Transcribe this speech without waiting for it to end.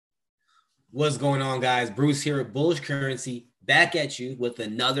What's going on, guys? Bruce here at Bullish Currency, back at you with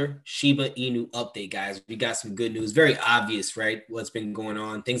another Shiba Inu update, guys. We got some good news. Very obvious, right? What's been going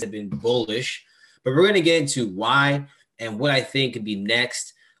on. Things have been bullish, but we're going to get into why and what I think could be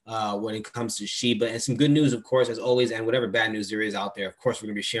next when it comes to Shiba. And some good news, of course, as always, and whatever bad news there is out there, of course, we're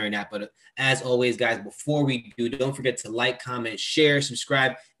going to be sharing that. But as always, guys, before we do, don't forget to like, comment, share,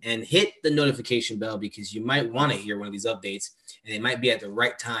 subscribe, and hit the notification bell because you might want to hear one of these updates and it might be at the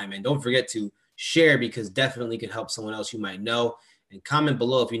right time. And don't forget to share because definitely can help someone else you might know. And comment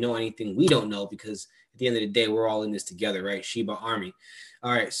below if you know anything we don't know because at the end of the day, we're all in this together, right? Shiba Army.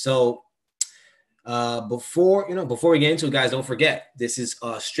 All right, so before we get into it, guys, don't forget this is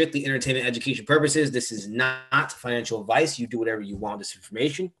strictly entertainment education purposes. This is not financial advice. You do whatever you want with this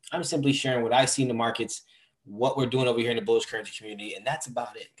information. I'm simply sharing what I see in the markets, what we're doing over here in the bullish currency community, and that's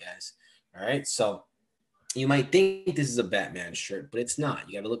about it, guys. All right, so you might think this is a Batman shirt, but it's not.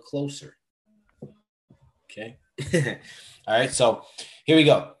 You got to look closer. Okay. All right, so here we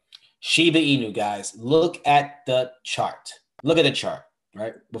go. Shiba Inu, guys. Look at the chart. Look at the chart.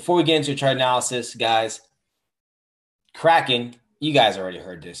 Right. Before we get into chart analysis, guys, Kraken, you guys already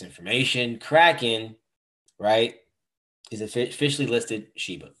heard this information. Kraken, right, is officially listed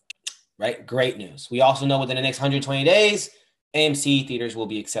Shiba, right? Great news. We also know within the next 120 days, AMC theaters will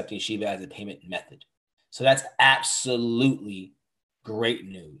be accepting Shiba as a payment method. So that's absolutely great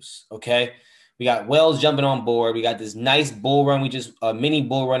news. Okay. We got whales jumping on board. We got this nice bull run. A mini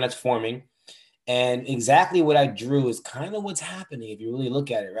bull run that's forming. And exactly what I drew is kind of what's happening if you really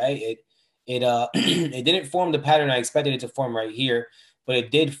look at it, right? It didn't form the pattern I expected it to form right here, but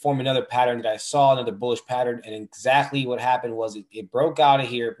it did form another pattern that I saw, another bullish pattern. And exactly what happened was it broke out of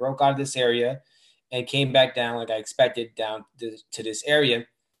here, broke out of this area, and came back down like I expected down to this area.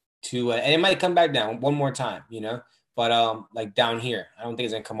 And it might come back down one more time, but like down here. I don't think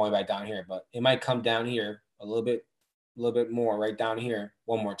it's gonna come all the way back down here, but it might come down here a little bit more right down here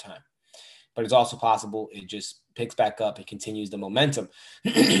one more time. But it's also possible it just picks back up. It continues the momentum.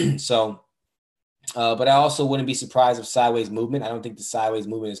 So, but I also wouldn't be surprised if sideways movement. I don't think the sideways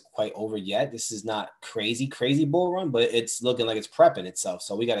movement is quite over yet. This is not crazy bull run, but it's looking like it's prepping itself.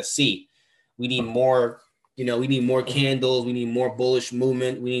 So we got to see. We need more, we need more candles. We need more bullish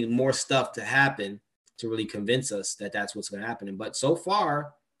movement. We need more stuff to happen to really convince us that that's what's going to happen. But so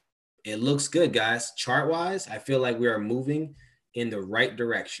far, it looks good, guys. Chart-wise, I feel like we are moving in the right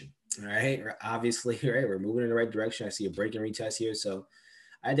direction. All right. Obviously, right. We're moving in the right direction. I see a break and retest here. So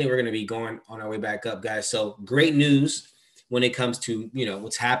I think we're going to be going on our way back up, guys. So great news when it comes to,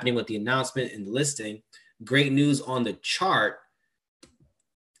 what's happening with the announcement and the listing. Great news on the chart.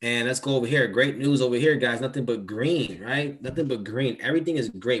 And let's go over here. Great news over here, guys. Nothing but green, right? Nothing but green. Everything is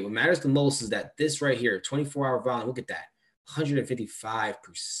great. What matters the most is that this right here, 24-hour volume, look at that. 155%,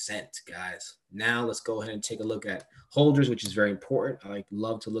 guys. Now let's go ahead and take a look at holders, which is very important. I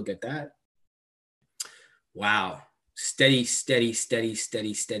love to look at that. Wow. Steady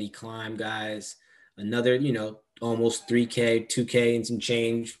climb, guys. Another, almost 3K, 2K and some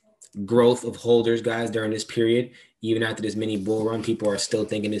change growth of holders, guys, during this period. Even after this mini bull run, people are still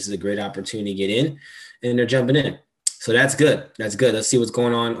thinking this is a great opportunity to get in, and they're jumping in. So that's good. That's good. Let's see what's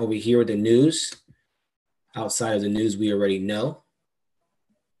going on over here with the news. Outside of the news we already know.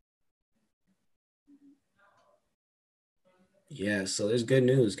 Yeah, so there's good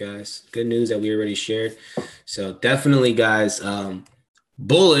news, guys. Good news that we already shared. So definitely, guys,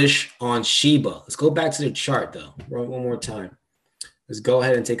 bullish on Shiba. Let's go back to the chart, though, one more time. Let's go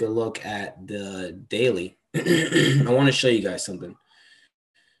ahead and take a look at the daily. I want to show you guys something.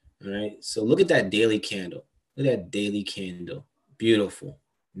 All right, so look at that daily candle. Look at that daily candle. Beautiful.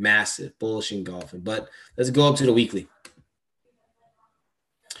 Massive, bullish engulfing. But let's go up to the weekly.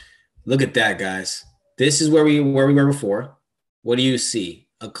 Look at that, guys. This is where we were before. What do you see?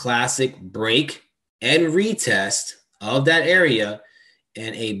 A classic break and retest of that area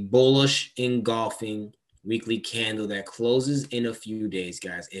and a bullish engulfing weekly candle that closes in a few days,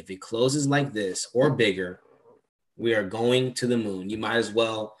 guys. If it closes like this or bigger, we are going to the moon. You might as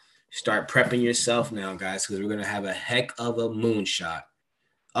well start prepping yourself now, guys, because we're going to have a heck of a moonshot.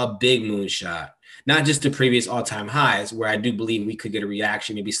 A big moonshot, not just the previous all-time highs where I do believe we could get a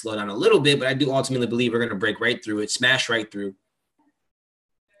reaction, maybe slow down a little bit, but I do ultimately believe we're going to break right through it, smash right through,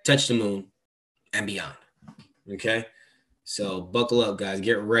 touch the moon and beyond. Okay. So buckle up, guys.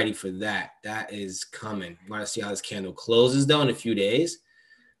 Get ready for that. That is coming. I want to see how this candle closes though in a few days,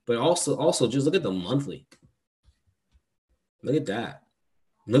 but also just look at the monthly. Look at that.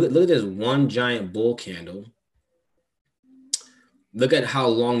 Look at this one giant bull candle. Look at how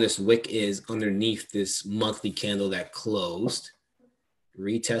long this wick is underneath this monthly candle that closed,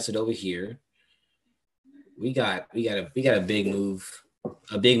 retested over here. We got a big move.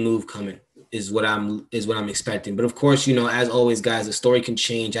 A big move coming is what I'm expecting. But of course, you know, as always, guys, the story can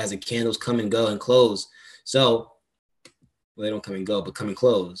change as the candles come and go and close. So, well, they don't come and go, but come and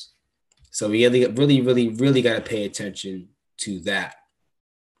close. So we really got to pay attention to that,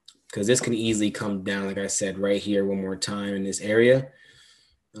 because this can easily come down, like I said, right here one more time in this area.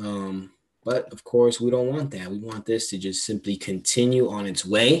 But of course, we don't want that. We want this to just simply continue on its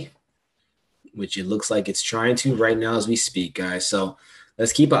way, which it looks like it's trying to right now as we speak, guys. So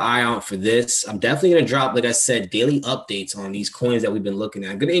let's keep an eye out for this. I'm definitely going to drop, like I said, daily updates on these coins that we've been looking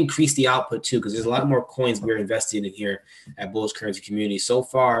at. I'm going to increase the output too, because there's a lot more coins we're invested in here at Bullish Currency Community. So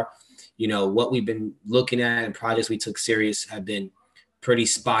far, you know, what we've been looking at and projects we took serious have been pretty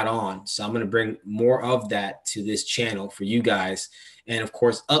spot on. So I'm going to bring more of that to this channel for you guys. And of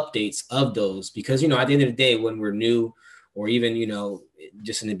course, updates of those, because, you know, at the end of the day, when we're new, or even, you know,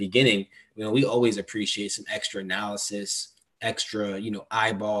 just in the beginning, you know, we always appreciate some extra analysis, extra, you know,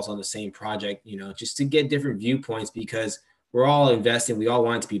 eyeballs on the same project, you know, just to get different viewpoints, because we're all investing. We all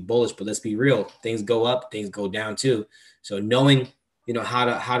want it to be bullish, but let's be real. Things go up, things go down too. So knowing, you know, how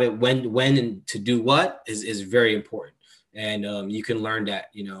to, when and to do what is very important. And you can learn that,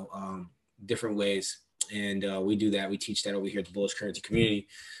 you know, different ways. And we do that. We teach that over here at the Bullish Currency Community.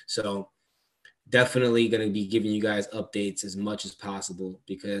 So definitely going to be giving you guys updates as much as possible,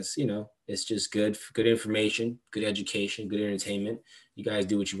 because, you know, it's just good information, good education, good entertainment. You guys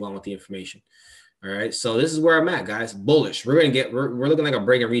do what you want with the information. All right. So this is where I'm at, guys. Bullish. We're looking like a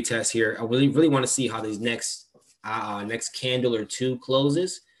break and retest here. I really want to see how these next candle or two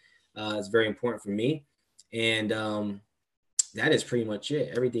closes. It's very important for me. And that is pretty much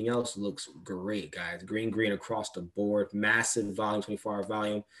it. Everything else looks great, guys. Green across the board. Massive volume, 24-hour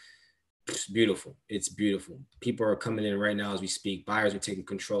volume. It's beautiful. It's beautiful. People are coming in right now as we speak. Buyers are taking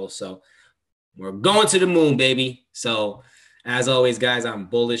control. So we're going to the moon, baby. So as always, guys, I'm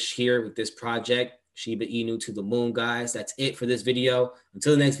bullish here with this project. Shiba Inu to the moon, guys. That's it for this video.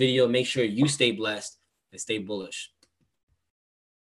 Until the next video, make sure you stay blessed and stay bullish.